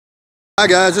Hi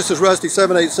guys, this is Rusty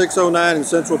 78609 in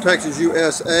Central Texas,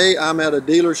 USA. I'm at a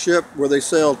dealership where they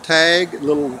sell TAG,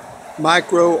 little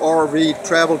micro RV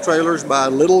travel trailers by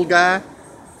Little Guy.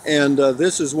 And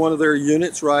this is one of their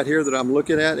units right here that I'm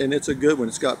looking at, and it's a good one.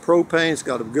 It's got propane, it's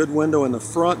got a good window in the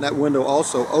front. That window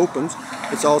also opens.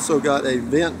 It's also got a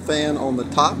vent fan on the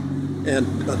top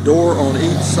and a door on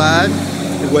each side.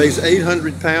 It weighs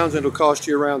 800 pounds and it'll cost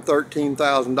you around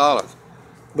 $13,000.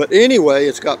 But anyway,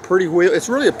 it's got pretty wheel. It's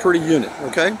really a pretty unit,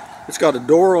 okay? It's got a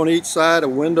door on each side, a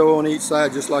window on each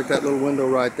side, just like that little window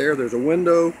right there. There's a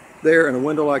window there and a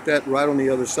window like that right on the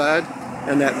other side.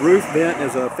 And that roof vent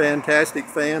is a fantastic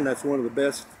fan. That's one of the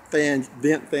best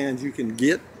vent fans you can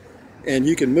get. And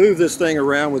you can move this thing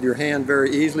around with your hand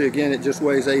very easily. Again, it just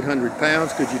weighs 800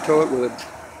 pounds. Could you tow it with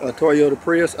a Toyota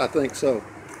Prius? I think so,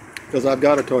 because I've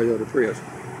got a Toyota Prius.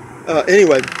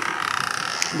 Anyway,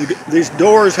 these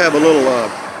doors have a little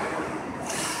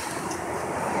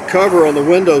cover on the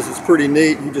windows. It's pretty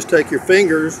neat. You just take your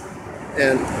fingers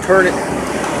and turn it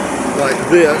like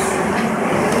this.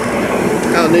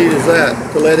 How neat is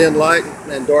that? To let in light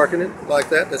and darken it like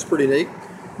that. That's pretty neat.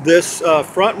 This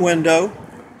front window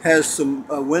has some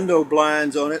window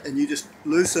blinds on it, and you just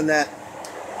loosen that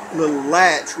little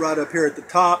latch right up here at the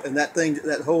top, and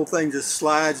that whole thing just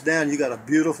slides down. You got a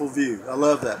beautiful view. I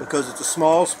love that because it's a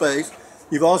small space.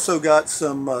 You've also got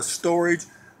some storage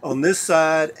on this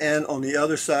side and on the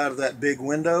other side of that big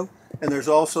window. And there's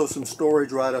also some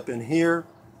storage right up in here.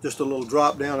 Just a little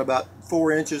drop down, about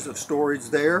 4 inches of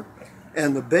storage there.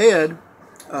 And the bed,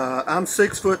 I'm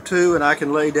 6'2", and I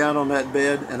can lay down on that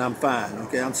bed and I'm fine.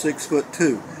 Okay, I'm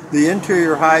 6'2". The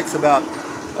interior height's about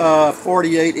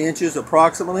 48 inches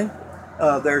approximately.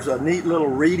 There's a neat little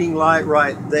reading light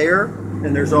right there.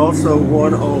 And there's also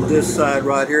one on this side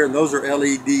right here, and those are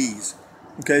LEDs.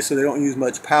 Okay, so they don't use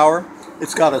much power.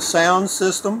 It's got a sound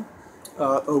system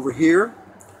over here.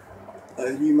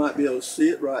 You might be able to see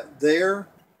it right there.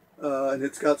 And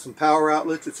it's got some power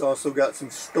outlets. It's also got some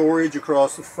storage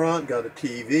across the front. Got a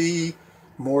TV,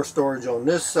 more storage on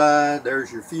this side.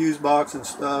 There's your fuse box and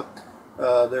stuff.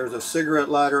 There's a cigarette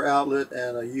lighter outlet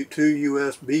and two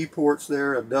USB ports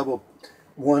there, a double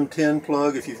 110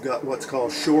 plug if you've got what's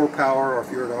called shore power, or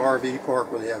if you're at an RV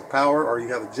park where they have power, or you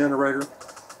have a generator.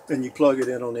 And you plug it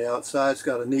in on the outside. It's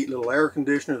got a neat little air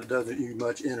conditioner that doesn't use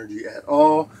much energy at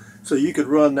all. So you could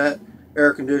run that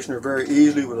air conditioner very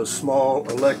easily with a small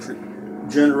electric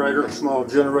generator, a small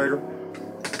generator.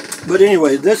 But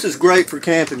anyway, this is great for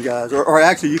camping, guys. Or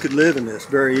actually, you could live in this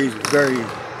very easily, very easy.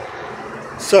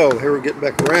 So here we're getting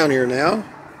back around here now.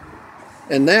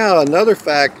 And now another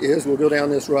fact is, we'll go down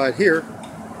this right here.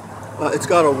 It's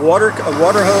got a water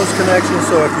hose connection,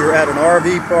 so if you're at an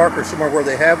RV park or somewhere where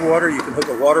they have water, you can hook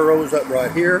a water hose up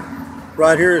right here.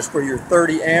 Right here is for your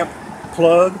 30 amp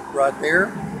plug right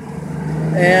there.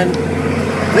 And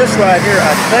this right here,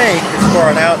 I think, is for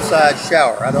an outside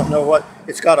shower. I don't know what,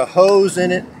 it's got a hose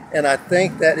in it, and I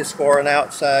think that is for an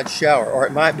outside shower, or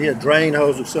it might be a drain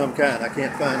hose of some kind. I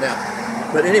can't find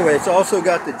out. But anyway, it's also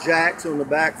got the jacks on the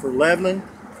back for leveling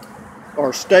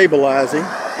or stabilizing,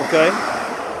 okay?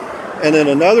 And then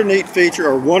another neat feature,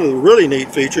 or one of the really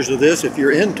neat features of this, if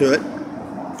you're into it,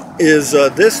 is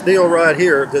this deal right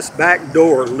here. This back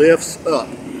door lifts up.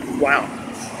 Wow,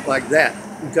 like that,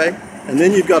 okay? And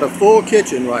then you've got a full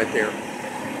kitchen right there.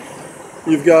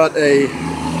 You've got some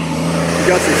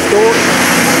storage.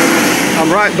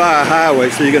 I'm right by a highway,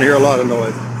 so you're gonna hear a lot of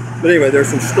noise. But anyway, there's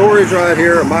some storage right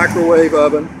here, a microwave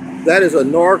oven. That is a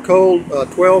Norcold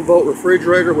 12-volt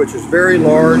refrigerator, which is very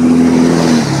large.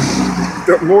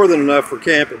 More than enough for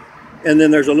camping. And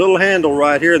then there's a little handle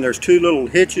right here, and there's two little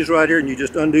hitches right here, and you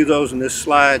just undo those and this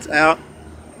slides out,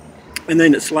 and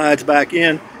then it slides back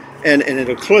in, and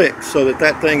it'll click so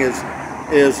that thing is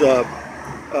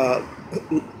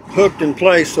hooked in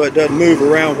place so it doesn't move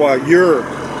around while you're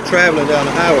traveling down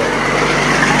the highway.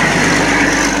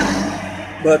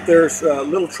 But there's a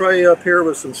little tray up here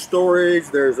with some storage.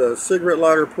 There's a cigarette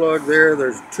lighter plug there.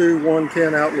 There's two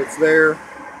 110 outlets there.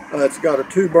 It's got a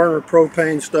 2-burner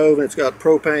propane stove, and it's got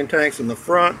propane tanks in the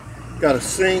front. Got a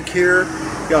sink here.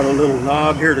 Got a little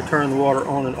knob here to turn the water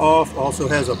on and off. Also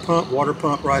has a water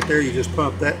pump right there. You just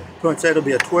punch that. It'll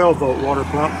be a 12-volt water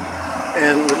pump.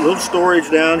 And a little storage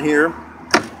down here.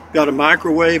 Got a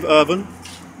microwave oven.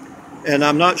 And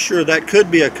I'm not sure, that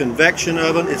could be a convection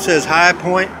oven. It says high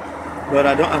point, but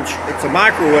it's a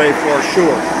microwave for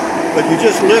sure. But you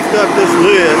just lift up this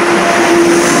lid,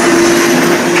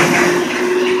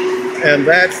 and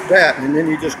that's that, and then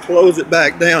you just close it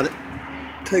back down. It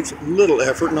takes a little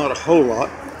effort, not a whole lot.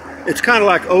 It's kind of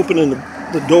like opening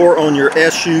the door on your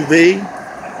SUV.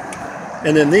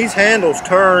 And then these handles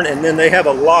turn, and then they have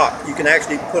a lock. You can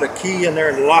actually put a key in there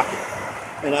and lock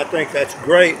it. And I think that's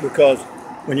great, because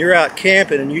when you're out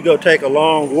camping and you go take a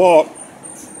long walk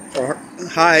or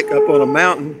hike up on a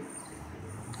mountain,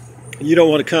 you don't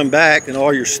want to come back and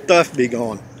all your stuff be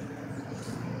gone.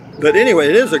 But anyway,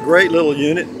 it is a great little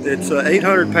unit. It's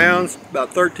 800 pounds,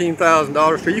 about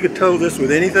 $13,000. So you could tow this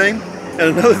with anything.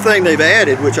 And another thing they've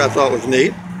added, which I thought was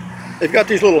neat, they've got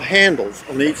these little handles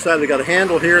on each side. They've got a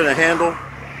handle here and a handle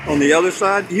on the other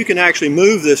side. You can actually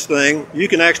move this thing. You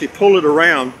can actually pull it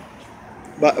around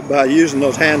by using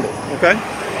those handles, okay?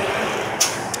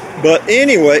 But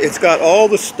anyway, it's got all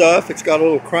the stuff. It's got a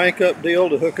little crank up deal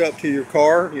to hook up to your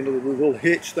car, you know, the little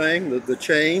hitch thing, the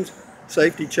chains,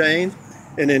 safety chains.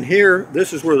 And in here,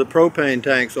 this is where the propane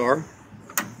tanks are,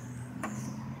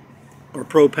 or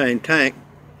propane tank.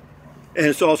 And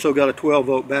it's also got a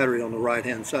 12-volt battery on the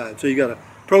right-hand side. So you got a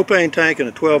propane tank and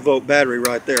a 12-volt battery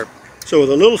right there. So with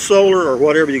a little solar or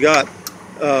whatever you got,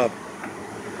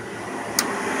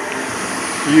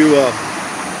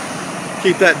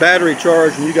 keep that battery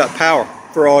charged, and you got power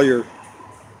for all your,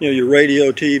 you know, your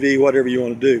radio, TV, whatever you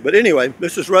want to do. But anyway,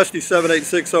 this is Rusty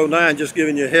 78609, just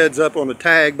giving you a heads up on the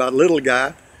tag by Little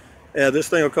Guy. This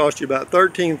thing will cost you about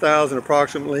 $13,000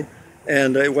 approximately,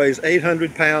 and it weighs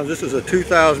 800 pounds. This is a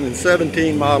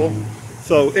 2017 model.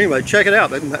 So anyway, check it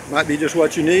out. That might be just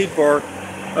what you need for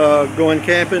going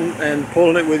camping and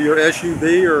pulling it with your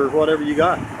SUV or whatever you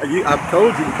got. I've told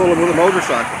you can pull them with a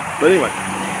motorcycle. But anyway,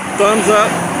 thumbs up,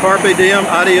 carpe diem,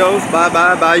 adios,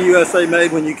 bye-bye, buy USA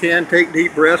made when you can, take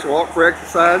deep breaths, walk for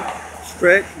exercise,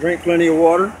 stretch, drink plenty of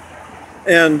water.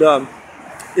 And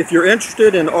if you're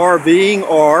interested in RVing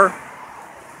or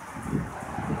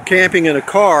camping in a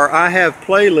car, I have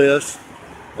playlists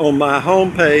on my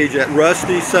homepage at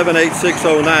Rusty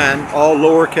 78609, all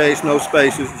lowercase, no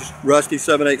spaces, just Rusty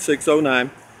 78609.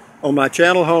 On my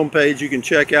channel homepage, you can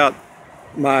check out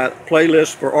my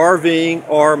playlist for RVing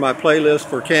or my playlist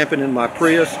for camping in my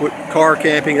Prius, with car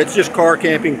camping. It's just car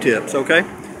camping tips, okay?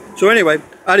 So anyway,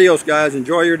 adios guys,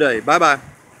 enjoy your day. Bye-bye.